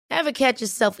Ever catch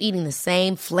yourself eating the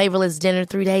same flavorless dinner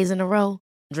 3 days in a row?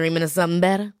 Dreaming of something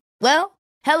better? Well,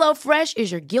 HelloFresh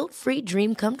is your guilt-free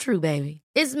dream come true, baby.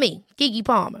 It's me, Keke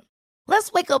Palmer.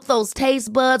 Let's wake up those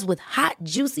taste buds with hot,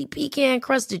 juicy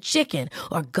pecan-crusted chicken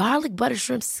or garlic butter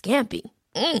shrimp scampi.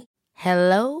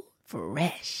 Hello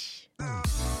Fresh.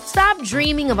 Stop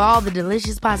dreaming of all the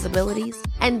delicious possibilities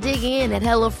and dig in at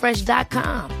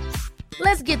HelloFresh.com.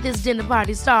 Let's get this dinner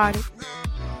party started.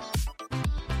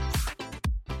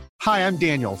 Hi, I'm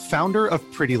Daniel, founder of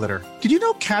Pretty Litter. Did you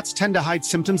know cats tend to hide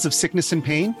symptoms of sickness and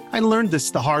pain? I learned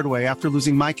this the hard way after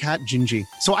losing my cat, Gingy.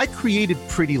 So I created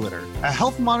Pretty Litter, a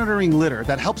health monitoring litter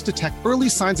that helps detect early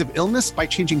signs of illness by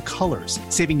changing colors,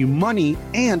 saving you money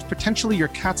and potentially your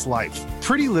cat's life.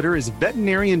 Pretty Litter is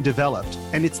veterinarian developed,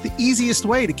 and it's the easiest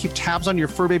way to keep tabs on your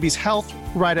fur baby's health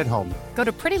right at home. Go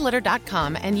to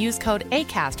prettylitter.com and use code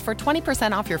ACAST for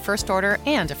 20% off your first order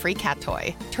and a free cat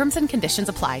toy. Terms and conditions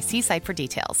apply. See site for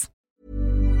details.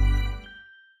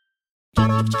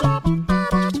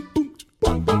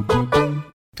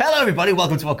 Hello everybody,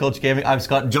 welcome to What Culture Gaming. I'm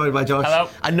Scott, joined by Josh. Hello.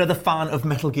 Another fan of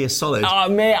Metal Gear Solid. Oh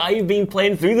mate, I've been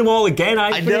playing through them all again.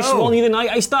 I finished one the other night.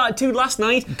 I started 2 last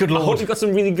night. Good lord. I hope you've got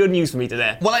some really good news for me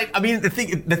today. Well, I mean, the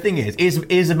thing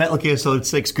is a Metal Gear Solid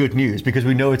 6 good news? Because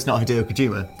we know it's not Hideo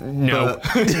Kojima. No.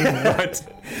 But,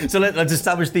 so let's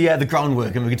establish the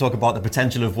groundwork, and we can talk about the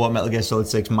potential of what Metal Gear Solid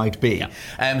 6 might be.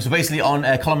 Yeah. So basically, on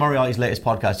Colin Moriarty's latest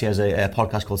podcast, he has a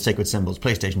podcast called Sacred Symbols,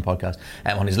 PlayStation podcast.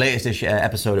 On his latest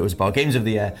episode, it was about Games of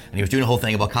the Year, and he was doing a whole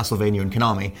thing about Castlevania and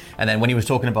Konami. And then when he was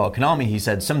talking about Konami, he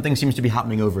said something seems to be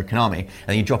happening over at Konami,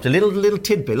 and he dropped a little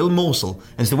tidbit, a little morsel.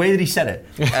 And it's the way that he said it,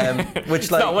 which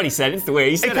it's not what he said; it's the way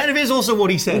he said it. It kind of is also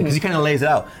what he said, because he kind of lays it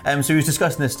out. So he was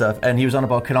discussing this stuff, and he was on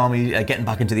about Konami getting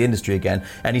back into the industry again.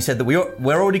 And he said that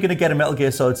we're already going to get a Metal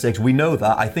Gear Solid 6. We know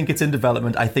that. I think it's in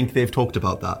development. I think they've talked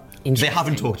about that. They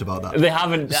haven't talked about that. They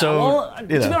haven't. So, to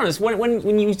be honest,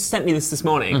 when you sent me this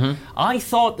morning, I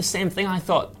thought the same thing. I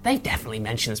thought they've definitely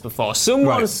mentioned this before.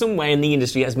 Someone somewhere in the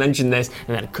industry has mentioned this,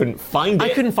 and then I couldn't find it.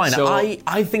 I couldn't find it.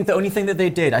 I think the only thing that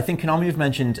they did, I think Konami have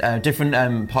mentioned,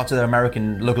 different parts of their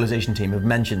American localization team have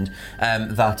mentioned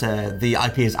that the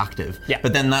IP is active. Yeah.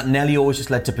 But then that nearly always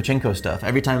just led to pachinko stuff.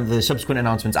 Every time the subsequent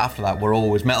announcements after that were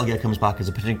always Metal Gear comes back as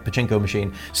a pachinko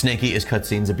machine, Snake Eater's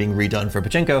cutscenes are being redone for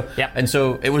pachinko. Yeah. And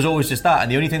so it was always just that.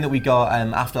 And the only thing that we got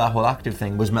after that whole active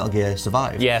thing was Metal Gear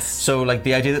Survive. Yes. So like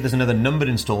the idea that there's another numbered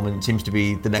installment seems to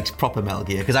be the next proper Metal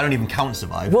Gear, because I don't even count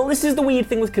Survive. Well, this is the weird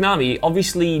thing with Konami.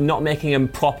 Obviously, not making a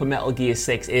proper Metal Gear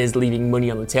 6 is leaving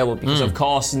money on the table, because of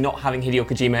course not having Hideo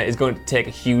Kojima is going to take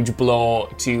a huge blow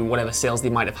to whatever sales they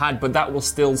might have had, but that will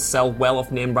still sell well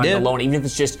off name brand alone, even if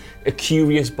it's just a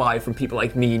curious buy from people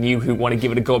like me and you who want to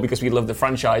give it a go because we love the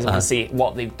franchise and want to see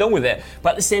what they've done with it.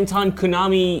 But at the same time,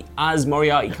 Konami, as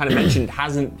Moriarty kind of mentioned,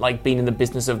 hasn't been in the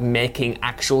business of making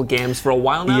actual games for a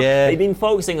while now. Yeah. They've been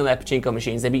focusing on their pachinko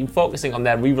machines. They've been focusing on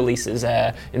their re-releases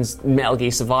in Metal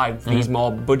Gear Survive, these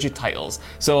more budget titles.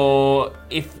 So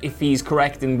if he's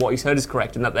correct and what he's heard is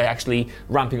correct, and that they're actually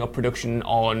ramping up production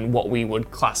on what we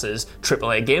would class as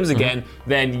AAA games again,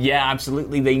 then yeah,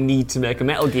 absolutely they need to make a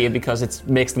Metal Gear, because it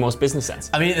makes the most business sense.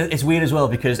 I mean, it's weird as well,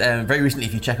 because very recently,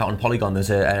 if you check out on Polygon, there's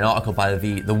an article by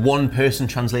the one-person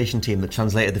translation team that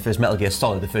translated the first Metal Gear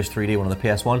Solid, the first 3D one on the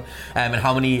PS1, and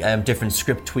how many different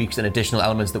script tweaks and additional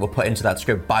elements that were put into that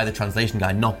script by the translation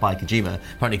guy, not by Kojima.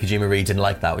 Apparently Kojima really didn't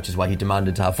like that, which is why he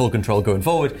demanded to have full control going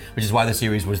forward, which is why the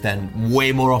series was then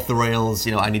way more off the rails.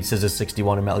 I need Scissors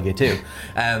 61 in Metal Gear 2.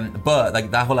 But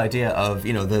like that whole idea of,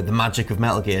 the magic of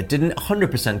Metal Gear didn't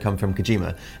 100% come from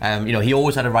Kojima. He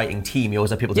always had a writing team. He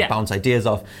always had people to bounce ideas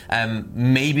off.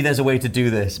 Maybe there's a way to do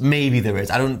this. Maybe there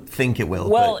is. I don't think it will,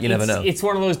 but you never know. It's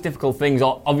one of those difficult things.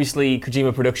 Obviously,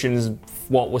 Kojima Productions,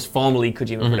 what was formerly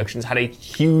Kojima Productions, had a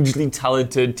hugely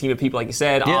talented team of people, like you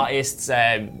said, artists,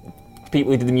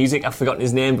 people who did the music. I've forgotten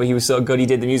his name, but he was so good. He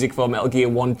did the music for Metal Gear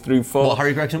 1 through 4. Well,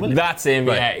 Harry Gregson Williams. That's him,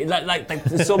 right. Yeah. Like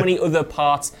there's so many other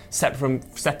parts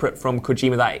separate from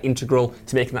Kojima that are integral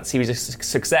to making that series a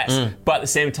success. But at the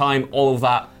same time, all of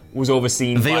that was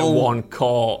overseen by one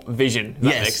core vision.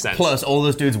 That makes sense. Plus, all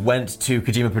those dudes went to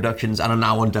Kojima Productions and are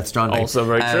now on Death Stranding. Also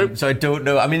very true. So I don't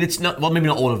know. I mean, it's not. Well, maybe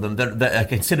not all of them. They're a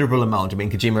considerable amount. I mean,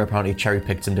 Kojima apparently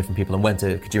cherry-picked some different people and went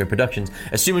to Kojima Productions.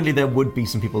 Assumedly, there would be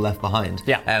some people left behind.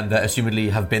 Yeah. That assumedly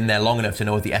have been there long enough to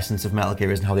know what the essence of Metal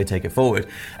Gear is and how they take it forward.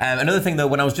 Another thing, though,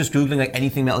 when I was just Googling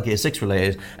anything Metal Gear 6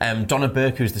 related, Donna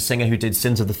Burke, who's the singer who did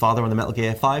Sins of the Father on the Metal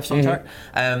Gear 5 soundtrack.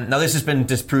 Now, this has been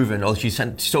disproven, or she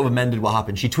sort of amended what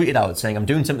happened. She tweeted tweeted out saying, I'm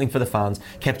doing something for the fans,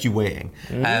 kept you waiting.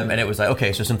 And it was like,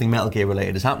 okay, so something Metal Gear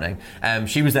related is happening.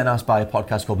 She was then asked by a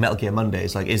podcast called Metal Gear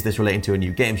Mondays, like, is this relating to a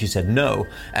new game? She said no.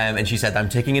 And she said, I'm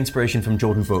taking inspiration from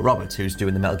Jordan Vogt Roberts, who's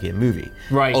doing the Metal Gear movie.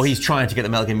 Right. Or he's trying to get the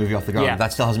Metal Gear movie off the ground. Yeah.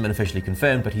 That still hasn't been officially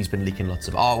confirmed, but he's been leaking lots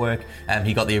of artwork.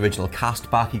 He got the original cast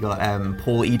back. He got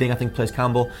Paul Eading, I think, plays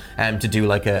Campbell, to do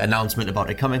like an announcement about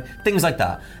it coming. Things like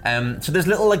that. So there's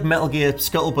little like Metal Gear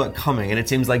scuttlebutt coming, and it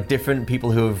seems like different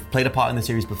people who have played a part in the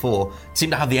series before seem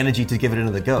to have the energy to give it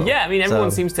another go. Yeah, I mean,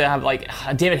 everyone seems to have, like,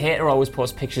 David Hayter always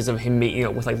posts pictures of him meeting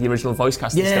up with, like, the original voice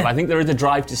cast and stuff. I think there is a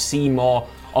drive to see more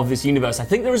of this universe. I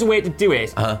think there is a way to do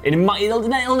it.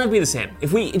 It'll never be the same.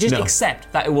 If we just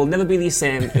accept that it will never be the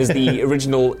same as the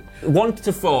original 1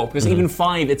 to 4, because even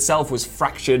 5 itself was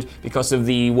fractured because of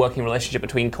the working relationship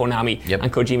between Konami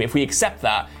and Kojima. If we accept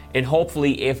that, and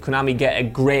hopefully if Konami get a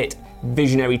great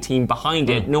visionary team behind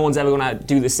it, no one's ever going to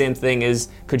do the same thing as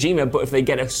Kojima, but if they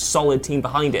get a solid team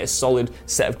behind it, a solid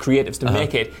set of creatives to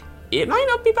make it, it might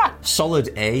not be bad.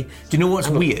 Solid A. Do you know what's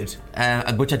weird?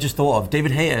 Which I just thought of.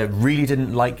 David Hayter really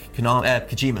didn't like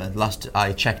Kojima last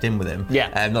I checked in with him.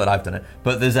 Yeah. Not that I've done it.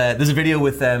 But there's a video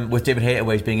with David Hayter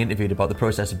where he's being interviewed about the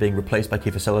process of being replaced by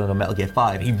Kiefer Sutherland on Metal Gear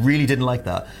 5. He really didn't like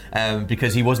that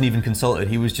because he wasn't even consulted.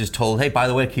 He was just told, hey, by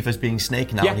the way, Kiefer's being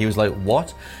Snake now. And he was like,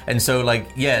 what? And so, like,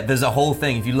 yeah, there's a whole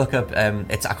thing. If you look up, I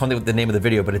can't think of the name of the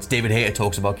video, but it's David Hayter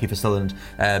talks about Kiefer Sutherland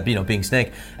being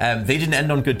Snake. They didn't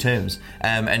end on good terms.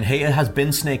 And Hayter has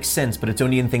been Snake since, but it's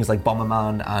only in things like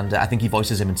Bomberman, and I think he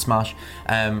voices him in Smash.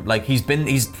 Like he's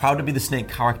proud to be the Snake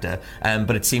character,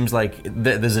 but it seems like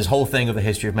there's this whole thing of the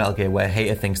history of Metal Gear where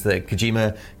Hayter thinks that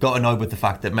Kojima got annoyed with the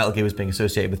fact that Metal Gear was being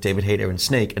associated with David Hayter and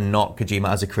Snake and not Kojima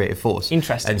as a creative force.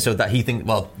 Interesting. And so that he thinks,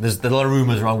 well, there's a lot of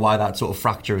rumours around why that sort of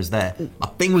fracture is there. My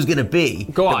thing was going to be,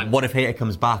 what if Hayter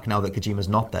comes back now that Kojima's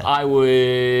not there? I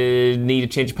would need a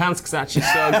change of pants because that's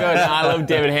just so good. And I love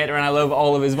David Hayter and I love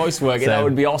all of his voice work. And that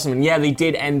would be awesome. And yeah, they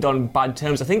did end on bad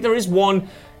terms. I think there is one,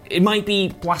 it might be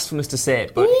blasphemous to say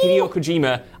it, but Hideo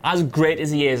Kojima, as great as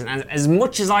he is, and as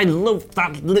much as I love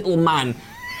that little man,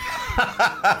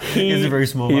 he's a very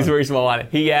small man. He's a very small man.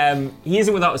 He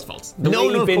isn't without his faults. The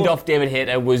way he binned off David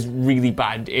Hayter was really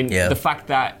bad. In the fact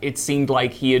that it seemed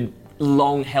like he had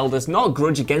long held us, not a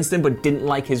grudge against him, but didn't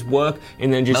like his work,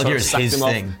 and then just sort of sacked him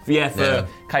off. For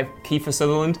Kiefer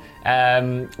Sutherland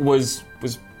was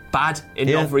bad and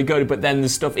not very good, but then the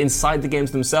stuff inside the games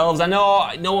themselves, I know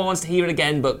no one wants to hear it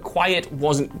again, but Quiet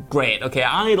wasn't great. Okay,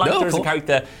 I liked her as a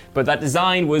character, but that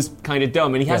design was kind of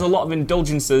dumb, and he has a lot of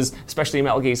indulgences, especially in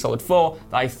Metal Gear Solid 4,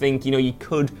 that I think, you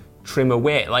could trim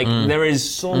away. Like, there is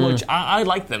so much, I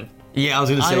like them. Yeah, I was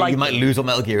going to say, you might lose what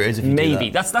Metal Gear is if you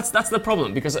do that. That's the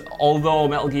problem, because although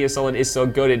Metal Gear Solid is so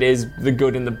good, it is the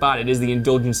good and the bad. It is the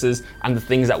indulgences and the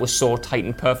things that were so tight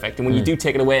and perfect. And when you do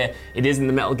take it away, it isn't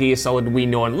the Metal Gear Solid we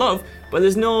know and love, but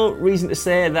there's no reason to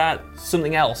say that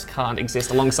something else can't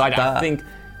exist alongside it. I think,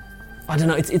 I don't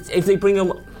know, it's if they bring a...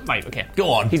 Right, okay. Go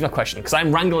on. Here's my question, because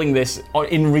I'm wrangling this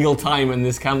in real time and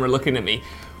this camera looking at me.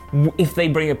 If they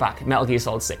bring it back, Metal Gear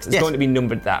Solid 6, it's going to be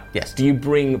numbered that. Yes. Do you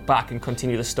bring back and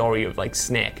continue the story of, like,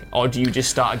 Snake? Or do you just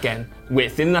start again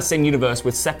within that same universe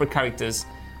with separate characters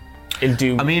and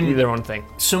do their own thing?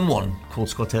 Someone called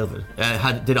Scott Taylor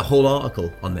did a whole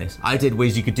article on this. I did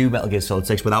ways you could do Metal Gear Solid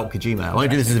 6 without Kojima. I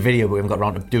want to do this as a video, but we haven't got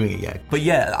around to doing it yet. But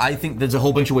yeah, I think there's a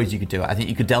whole bunch of ways you could do it. I think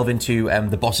you could delve into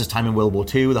the boss's time in World War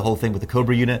II, the whole thing with the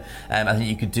Cobra unit. I think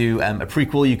you could do a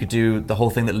prequel. You could do the whole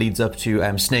thing that leads up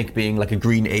to Snake being like a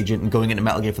green agent and going into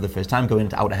Metal Gear for the first time, going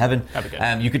into Outer Heaven. That'd be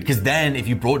good. You could, because then if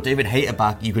you brought David Hayter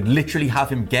back, you could literally have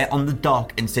him get on the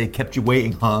dock and say, "Kept you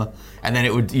waiting, huh?" And then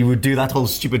you would do that whole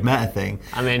stupid meta thing.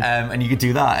 I mean, and you could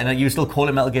do that, and you would still call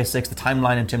it Metal Gear 6. The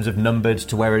timeline in terms of numbered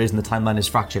to where it is, and the timeline is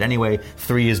fractured anyway.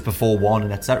 3 is before 1,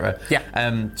 and etc.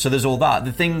 Yeah. So there's all that.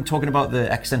 The thing talking about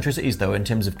the eccentricities, though, in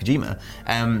terms of Kojima,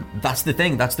 that's the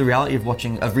thing. That's the reality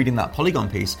of reading that Polygon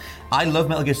piece. I love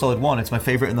Metal Gear Solid 1. It's my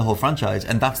favorite in the whole franchise,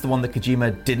 and that's the one that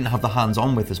Kojima didn't have the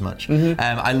hands-on with as much.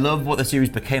 I love what the series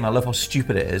became. I love how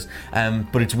stupid it is.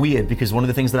 But it's weird because one of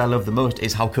the things that I love the most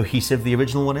is how cohesive the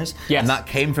original one is. Yes. And that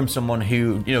came from someone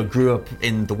who grew up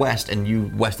in the West and knew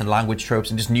Western language tropes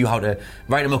and just knew how to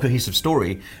write a more cohesive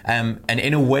story. And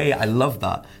in a way, I love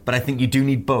that. But I think you do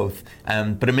need both.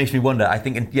 But it makes me wonder. I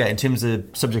think, in terms of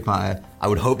subject matter, I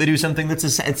would hope they do something that's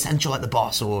essential like the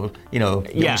boss or,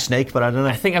 young Snake, but I don't know.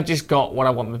 I think I've just got what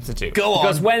I want them to do. Go on.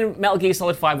 Because when Metal Gear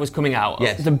Solid 5 was coming out,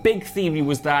 the big theory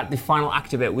was that the final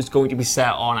act of it was going to be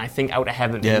set on, I think, Outer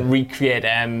Heaven and recreate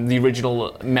the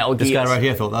original Metal Gear. This guy right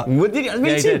here thought that.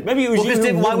 Me too. Maybe it was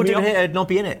you. Why would it not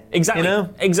be in it? Exactly.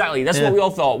 Exactly. That's what we all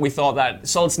thought. We thought that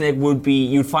Solid Snake would be,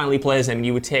 you'd finally play as him and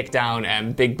you would take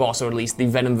down Big Boss, or at least the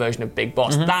Venom version of Big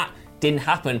Boss. That didn't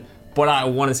happen, but I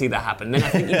want to see that happen. Then I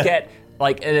think you get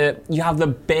you have the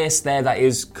base there that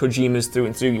is Kojima's through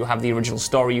and through. You have the original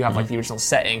story, you have the original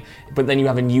setting, but then you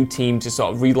have a new team to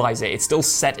sort of realize it. It's still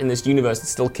set in this universe, it's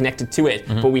still connected to it,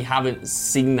 but we haven't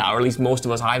seen that, or at least most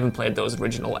of us. I haven't played those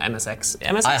original MSX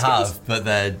I games. have, but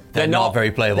they're not very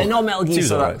playable. They're not Metal Gear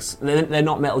Solid. They're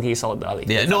not Metal Gear Solid, are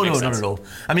they? Yeah, no, not at all.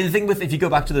 I mean, the thing with, if you go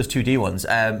back to those 2D ones,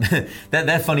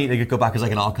 they're funny. They could go back as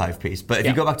like an archive piece. But if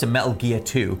you go back to Metal Gear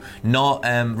 2, not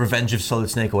Revenge of Solid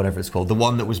Snake or whatever it's called, the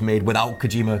one that was made without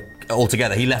Kojima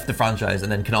altogether, he left the franchise, and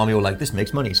then Konami were like, this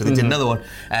makes money, so they did another one.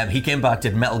 He came back,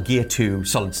 did Metal Gear 2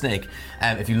 Solid Snake.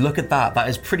 If you look at that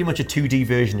is pretty much a 2D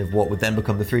version of what would then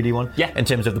become the 3D one, in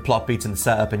terms of the plot beats and the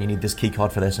setup, and you need this key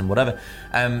card for this and whatever.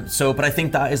 But I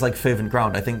think that is like fervent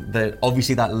ground. I think that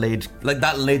obviously that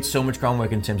laid so much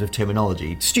groundwork in terms of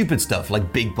terminology, stupid stuff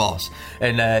like Big Boss,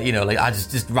 and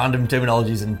just random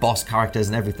terminologies and boss characters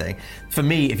and everything. For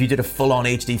me, if you did a full-on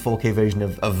HD 4K version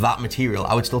of that material,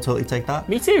 I would still totally take that.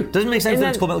 Me too. Doesn't make sense that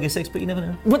it's called Metal Gear 6, but you never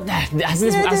know. But has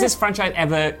this franchise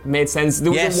ever made sense?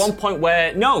 There was at one point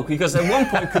where, no, because at one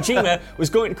point Kojima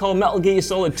was going to call Metal Gear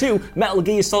Solid 2 Metal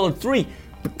Gear Solid 3.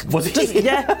 Was it?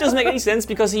 It doesn't make any sense,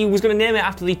 because he was going to name it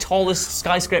after the tallest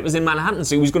skyscrapers in Manhattan,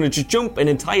 so he was going to just jump an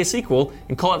entire sequel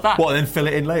and call it that. What, and then fill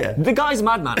it in later? The guy's a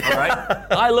madman, alright?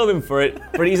 I love him for it,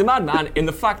 but he's a madman in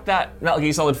the fact that Metal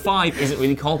Gear Solid 5 isn't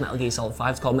really called Metal Gear Solid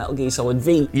 5, it's called Metal Gear Solid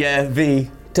V. Yeah,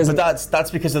 V. But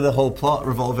that's because of the whole plot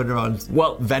revolving around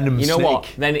Venom Snake. You know what?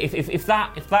 Then if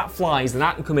that flies, then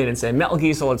I can come in and say Metal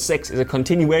Gear Solid 6 is a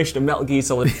continuation of Metal Gear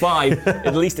Solid 5.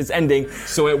 At least it's ending,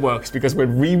 so it works, because we're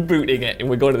rebooting it and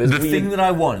we're going to this. The thing that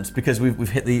I want, because we've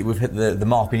hit the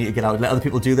mark, we need to get out, let other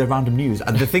people do their random news.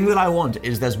 And the thing that I want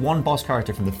is there's one boss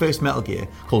character from the first Metal Gear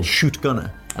called Shoot Gunner.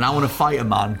 And I want to fight a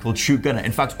man called Shoot Gunner.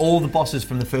 In fact, all the bosses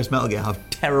from the first Metal Gear have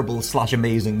terrible /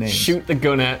 amazing names. Shoot the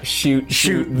gunner, shoot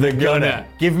the gunner.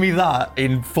 Give me that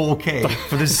in 4K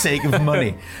for the sake of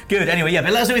money. Good, anyway,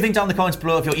 but let us know what you think down in the comments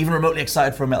below, if you're even remotely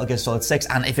excited for Metal Gear Solid 6,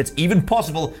 and if it's even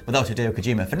possible without Hideo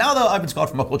Kojima. For now, though, I've been Scott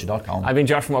from WhatCulture.com. I've been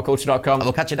Josh from WhatCulture.com. And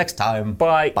we'll catch you next time.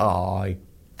 Bye. Bye.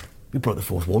 We broke the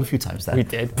fourth wall a few times there. We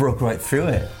did. Broke right through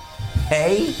it.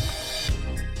 Hey?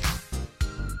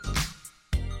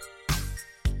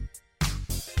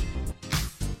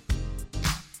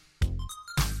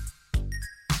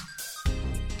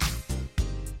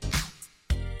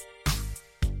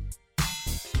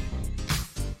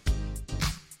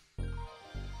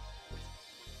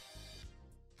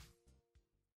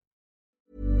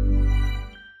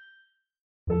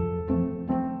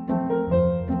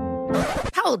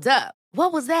 Hold up.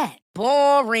 What was that?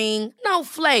 Boring. No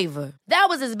flavor. That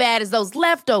was as bad as those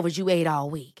leftovers you ate all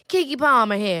week. Keke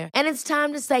Palmer here, and it's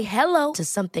time to say hello to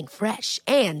something fresh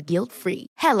and guilt-free.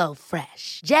 Hello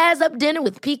Fresh. Jazz up dinner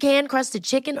with pecan-crusted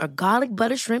chicken or garlic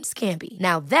butter shrimp scampi.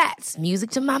 Now that's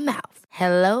music to my mouth.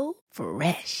 Hello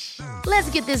Fresh. Let's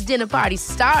get this dinner party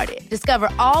started. Discover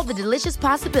all the delicious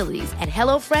possibilities at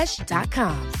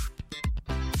HelloFresh.com.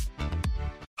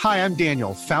 Hi, I'm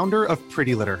Daniel, founder of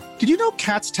Pretty Litter. Did you know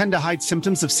cats tend to hide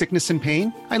symptoms of sickness and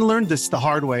pain? I learned this the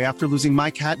hard way after losing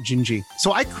my cat, Gingy.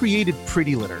 So I created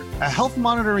Pretty Litter, a health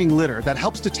monitoring litter that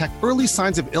helps detect early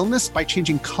signs of illness by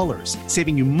changing colors,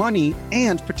 saving you money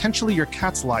and potentially your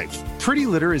cat's life. Pretty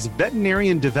Litter is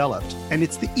veterinarian developed, and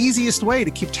it's the easiest way to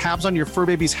keep tabs on your fur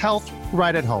baby's health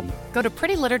right at home. Go to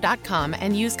prettylitter.com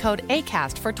and use code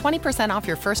ACAST for 20% off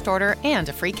your first order and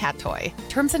a free cat toy.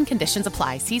 Terms and conditions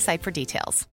apply. See site for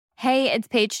details. Hey, it's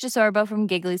Paige DeSorbo from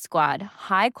Giggly Squad.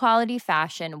 High quality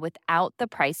fashion without the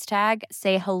price tag.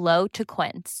 Say hello to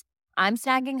Quince. I'm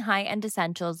snagging high-end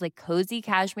essentials like cozy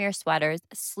cashmere sweaters,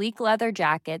 sleek leather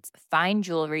jackets, fine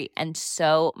jewelry, and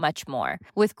so much more.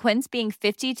 With Quince being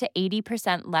 50 to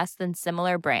 80% less than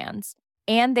similar brands.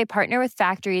 And they partner with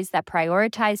factories that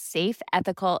prioritize safe,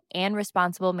 ethical, and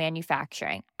responsible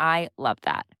manufacturing. I love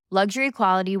that. Luxury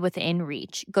quality within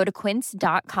reach. Go to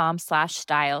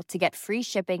quince.com/style to get free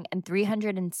shipping and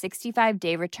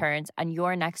 365-day returns on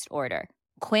your next order.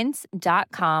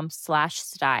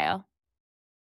 Quince.com/style.